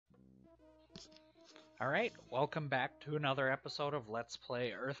Alright, welcome back to another episode of Let's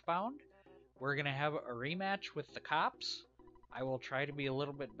Play Earthbound. We're going to have a rematch with the cops. I will try to be a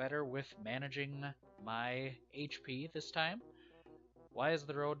little bit better with managing my HP this time. Why is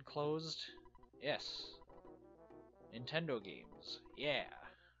the road closed? Yes. Nintendo games. Yeah.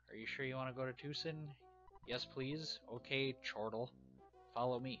 Are you sure you want to go to Tucson? Yes, please. Okay, chortle.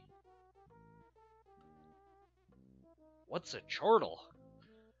 Follow me. What's a chortle?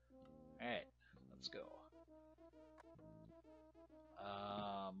 Alright, let's go.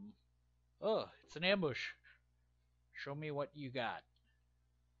 Oh, it's an ambush. Show me what you got.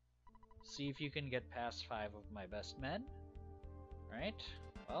 See if you can get past 5 of my best men. Right?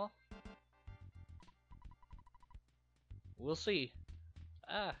 Well, we'll see.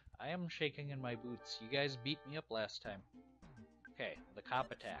 I am shaking in my boots. You guys beat me up last time. Okay, the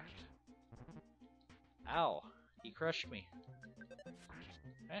cop attacked. Ow, he crushed me.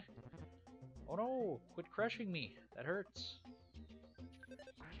 Eh? Oh no, quit crushing me. That hurts.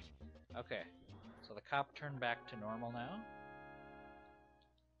 Okay, so the cop turned back to normal now.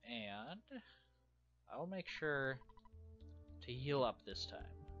 And I'll make sure to heal up this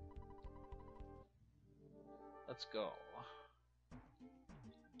time. Let's go.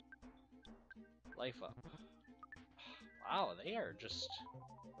 Life up. Wow,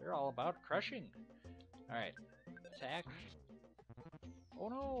 they're all about crushing. Alright, attack. Oh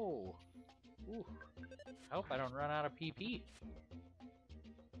no! Ooh. I hope I don't run out of PP.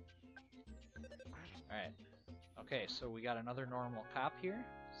 Alright. Okay, so we got another normal cop here,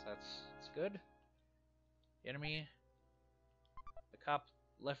 so that's good. Enemy. The cop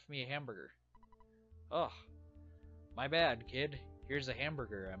left me a hamburger. Oh, my bad, kid. Here's a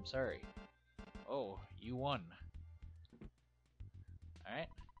hamburger, I'm sorry. Oh, you won. Alright,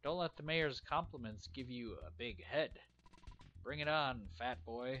 don't let the mayor's compliments give you a big head. Bring it on, fat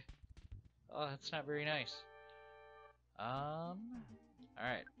boy. Oh, that's not very nice.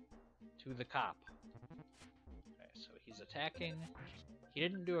 Alright, to the cop. Okay, so he's attacking. He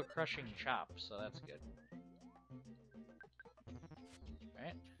didn't do a crushing chop, so that's good.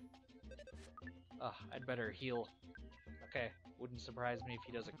 Alright. Oh, I'd better heal. Okay, wouldn't surprise me if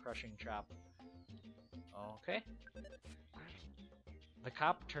he does a crushing chop. Okay. The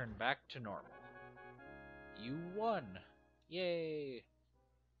cop turned back to normal. You won! Yay!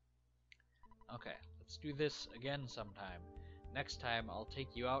 Okay, let's do this again sometime. Next time, I'll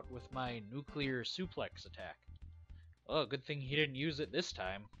take you out with my nuclear suplex attack. Oh, good thing he didn't use it this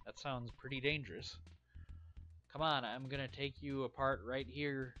time. That sounds pretty dangerous. Come on, I'm gonna take you apart right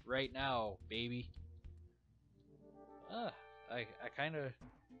here, right now, baby. I kinda...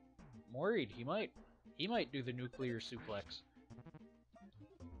 I'm worried. He might do the nuclear suplex.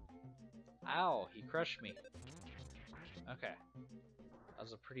 Ow, he crushed me. Okay. That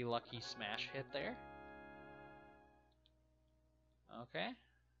was a pretty lucky smash hit there. Okay.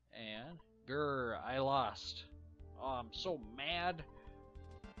 And... grr, I lost. Oh, I'm so mad.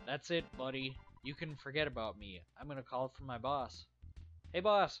 That's it, buddy. You can forget about me. I'm gonna call for my boss. Hey,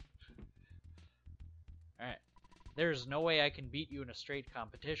 boss! Alright. There's no way I can beat you in a straight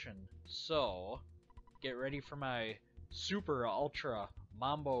competition, so... get ready for my super ultra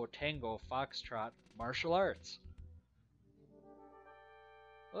mambo tango foxtrot martial arts.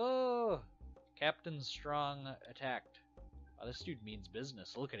 Oh! Captain Strong attacked. Oh, this dude means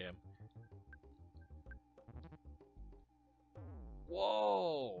business. Look at him.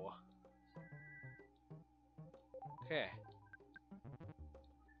 Whoa! Okay.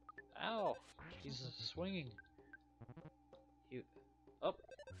 Ow! He's swinging. Oh,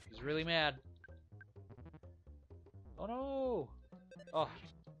 he's really mad. Oh no! Oh,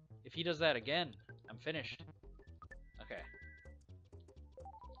 if he does that again, I'm finished. Okay.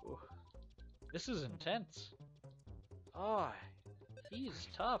 Ooh. This is intense. Oh, he's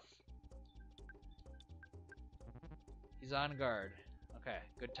tough. He's on guard. Okay,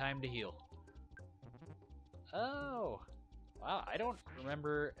 good time to heal. Oh! Wow, I don't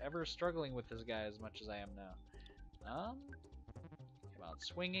remember ever struggling with this guy as much as I am now. Came out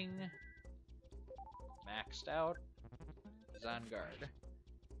swinging. Maxed out. He's on guard.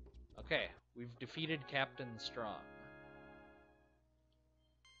 Okay, we've defeated Captain Strong.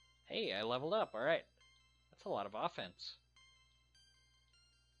 Hey, I leveled up, alright. That's a lot of offense.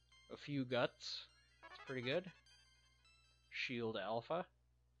 A few guts. That's pretty good. Shield Alpha.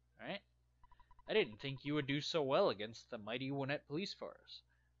 Alright. I didn't think you would do so well against the mighty Winnett Police Force.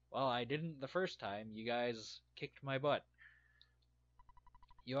 Well, I didn't the first time. You guys kicked my butt.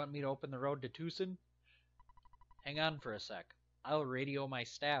 You want me to open the road to Tucson? Hang on for a sec. I'll radio my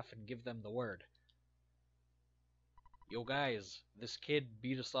staff and give them the word. Yo guys, this kid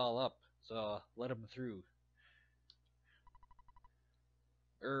beat us all up. so let him through.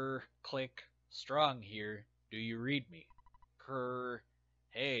 Click. Strong here. Do you read me? Kerr.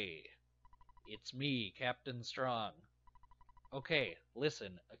 Hey. It's me, Captain Strong. Okay,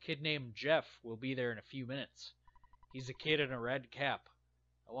 listen. A kid named Jeff will be there in a few minutes. He's a kid in a red cap.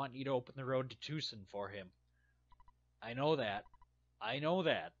 I want you to open the road to Tucson for him. I know that. I know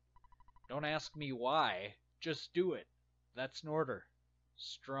that. Don't ask me why. Just do it. That's an order.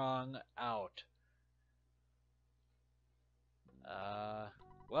 Strong out.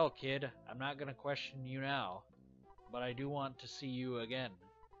 Well, kid, I'm not gonna question you now, but I do want to see you again.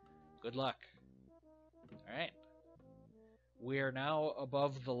 Good luck. Alright. We are now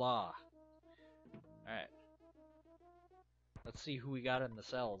above the law. Alright. Let's see who we got in the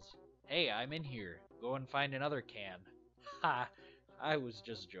cells. Hey, I'm in here. Go and find another can. Ha! I was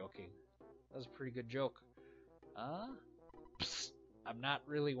just joking. That was a pretty good joke. Psst. I'm not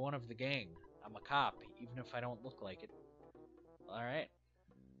really one of the gang. I'm a cop, even if I don't look like it. Alright.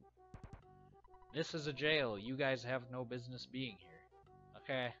 This is a jail. You guys have no business being here.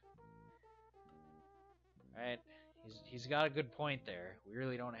 Okay. Alright. He's got a good point there. We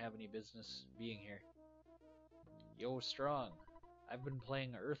really don't have any business being here. Yo, Strong. I've been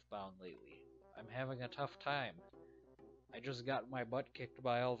playing Earthbound lately. I'm having a tough time. I just got my butt kicked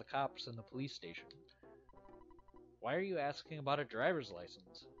by all the cops in the police station. Why are you asking about a driver's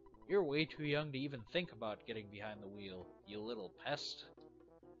license? You're way too young to even think about getting behind the wheel, you little pest.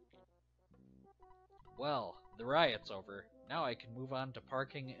 Well, the riot's over. Now I can move on to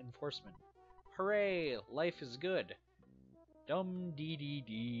parking enforcement. Hooray! Life is good. Dum dee dee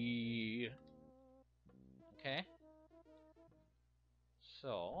dee. Okay.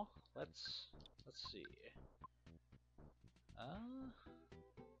 So, let's see.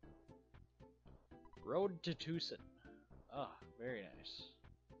 Road to Tucson. Oh, very nice.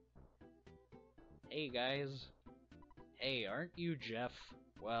 Hey guys. Hey, aren't you Jeff?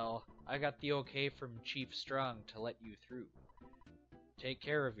 Well, I got the okay from Chief Strong to let you through. Take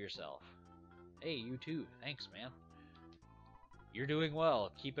care of yourself. Hey, you too. Thanks, man. You're doing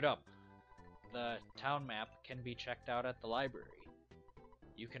well. Keep it up. The town map can be checked out at the library.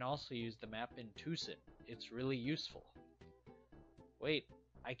 You can also use the map in Tucson. It's really useful. Wait,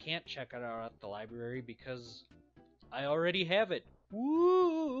 I can't check it out at the library because I already have it.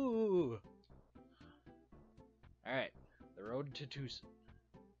 Woo! Alright, the road to Tucson.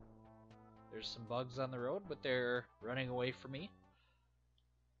 There's some bugs on the road, but they're running away from me.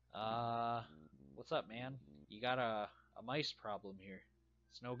 What's up, man? You got a mice problem here.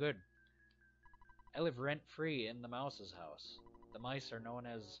 It's no good. I live rent-free in the mouse's house. The mice are known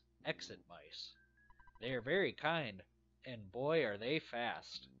as exit mice. They are very kind, and boy are they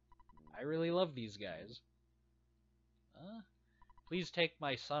fast. I really love these guys. Please take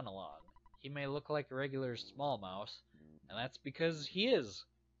my son along. He may look like a regular small mouse, and that's because he is.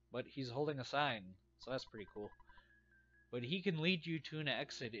 But he's holding a sign, so that's pretty cool. But he can lead you to an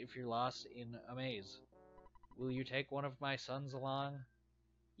exit if you're lost in a maze. Will you take one of my sons along?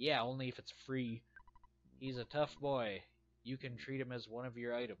 Yeah, only if it's free. He's a tough boy. You can treat him as one of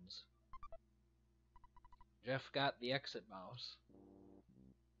your items. Jeff got the exit mouse.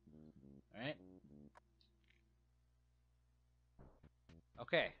 Alright.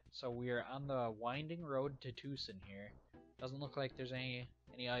 Okay, so we are on the winding road to Tucson here. Doesn't look like there's any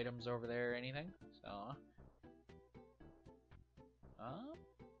items over there or anything, so...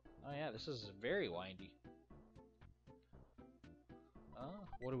 oh yeah, this is very windy.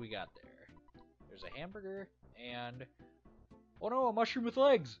 What do we got there? There's a hamburger, and... oh no, a mushroom with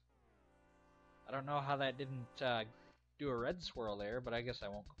legs! I don't know how that didn't do a red swirl there, but I guess I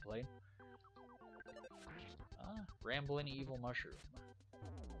won't complain. Rambling evil mushroom.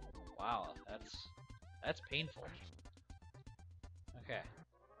 Wow, that's painful. Okay.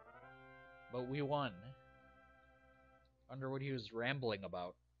 But we won. Wonder what he was rambling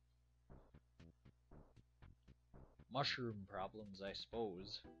about. Mushroom problems, I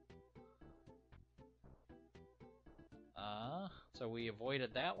suppose. So we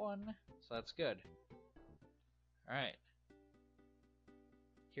avoided that one, so that's good. Alright.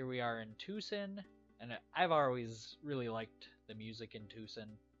 Here we are in Tucson, and I've always really liked the music in Tucson,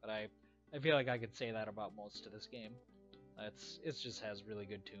 but I feel like I could say that about most of this game. It just has really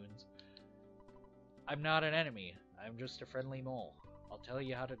good tunes. I'm not an enemy. I'm just a friendly mole. I'll tell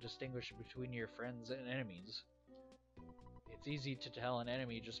you how to distinguish between your friends and enemies. It's easy to tell an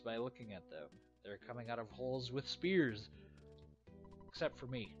enemy just by looking at them. They're coming out of holes with spears. Except for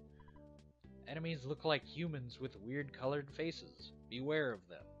me. Enemies look like humans with weird colored faces. Beware of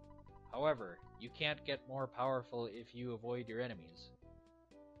them. However, you can't get more powerful if you avoid your enemies.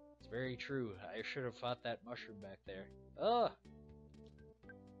 It's very true. I should have fought that mushroom back there. Ugh!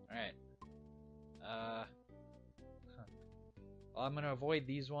 Alright. Well, I'm gonna avoid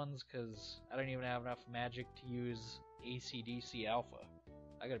these ones because I don't even have enough magic to use AC/DC Alpha.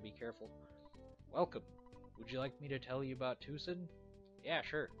 I gotta be careful. Welcome. Would you like me to tell you about Tucson? Yeah,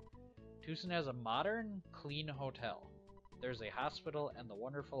 sure. Tucson has a modern, clean hotel. There's a hospital and the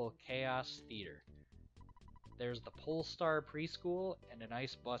wonderful Chaos Theater. There's the Polestar Preschool and a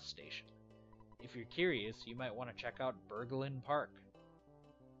nice bus station. If you're curious, you might want to check out Berglund Park.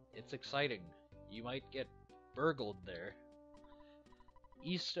 It's exciting. You might get burgled there.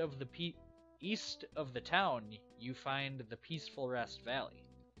 East of the town, you find the Peaceful Rest Valley.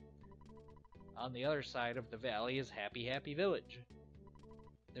 On the other side of the valley is Happy Happy Village.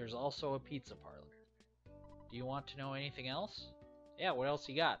 There's also a pizza parlor. Do you want to know anything else? Yeah, what else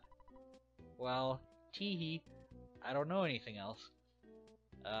you got? Well, teehee, I don't know anything else.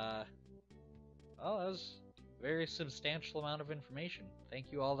 Well, that was a very substantial amount of information.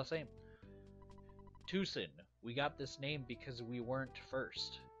 Thank you all the same. Tucson. We got this name because we weren't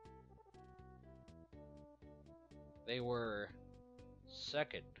first. They were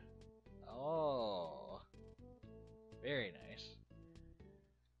second. Oh. Very nice.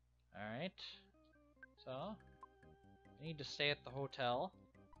 Alright. So, I need to stay at the hotel.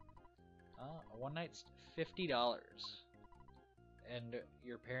 One night's $50. And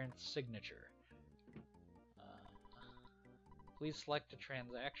your parents' signature. Please select a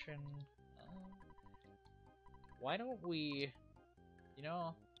transaction. Why don't we,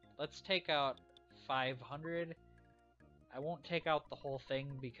 let's take out 500. I won't take out the whole thing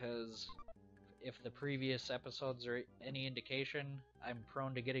because if the previous episodes are any indication, I'm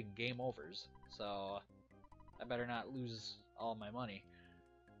prone to getting game overs, so I better not lose all my money.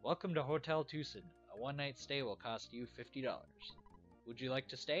 Welcome to Hotel Tucson. A one-night stay will cost you $50. Would you like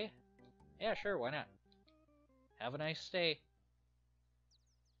to stay? Yeah, sure, why not? Have a nice stay.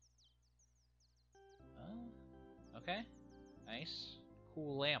 Okay. Nice.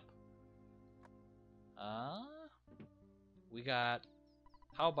 Cool lamp. We got...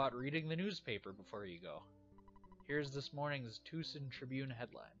 How about reading the newspaper before you go? Here's this morning's Tucson Tribune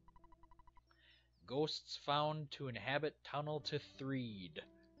headline. Ghosts found to inhabit tunnel to Threed.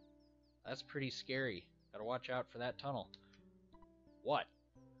 That's pretty scary. Gotta watch out for that tunnel. What?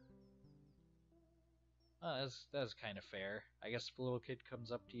 Oh, that's kind of fair. I guess if a little kid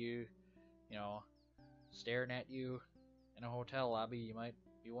comes up to you, staring at you in a hotel lobby, you might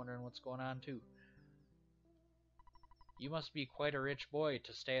be wondering what's going on too. You must be quite a rich boy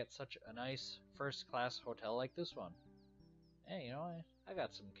to stay at such a nice first-class hotel like this one. Hey, I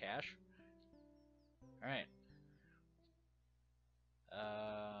got some cash. Alright.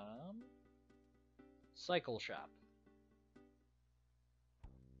 Cycle shop.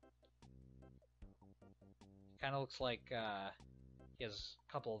 Kinda looks like, he has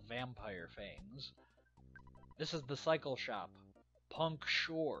a couple of vampire fangs. This is the cycle shop.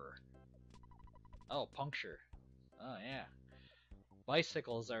 Puncture. Oh, puncture. Oh, yeah.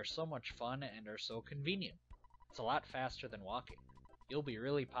 Bicycles are so much fun and are so convenient. It's a lot faster than walking. You'll be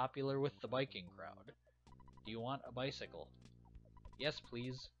really popular with the biking crowd. Do you want a bicycle? Yes,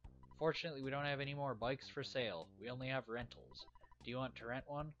 please. Fortunately, we don't have any more bikes for sale. We only have rentals. Do you want to rent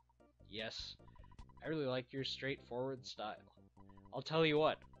one? Yes. I really like your straightforward style. I'll tell you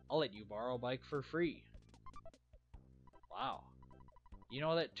what. I'll let you borrow a bike for free. Wow. You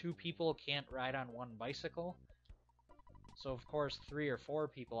know that 2 people can't ride on one bicycle? So of course 3 or 4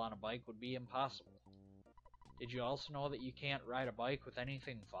 people on a bike would be impossible. Did you also know that you can't ride a bike with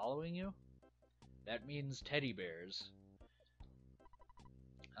anything following you? That means teddy bears.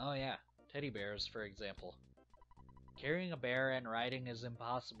 Oh yeah, teddy bears for example. Carrying a bear and riding is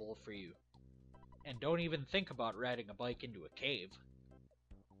impossible for you. And don't even think about riding a bike into a cave.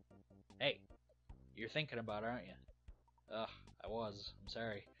 Hey, you're thinking about it, aren't you? Ugh, I was. I'm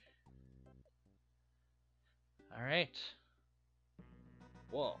sorry. Alright.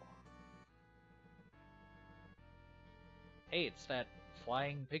 Whoa. Hey, it's that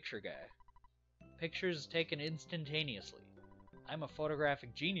flying picture guy. Pictures taken instantaneously. I'm a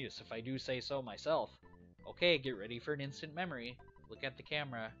photographic genius if I do say so myself. Okay, get ready for an instant memory. Look at the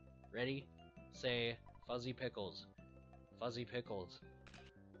camera. Ready? Say, Fuzzy Pickles. Fuzzy Pickles.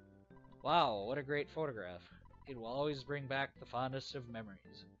 Wow, what a great photograph. It will always bring back the fondest of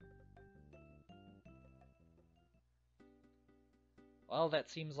memories. Well, that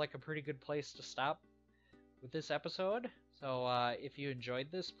seems like a pretty good place to stop with this episode. So, if you enjoyed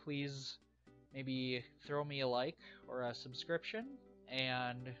this, please maybe throw me a like or a subscription,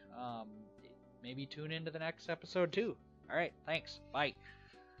 and maybe tune into the next episode too. Alright, thanks. Bye.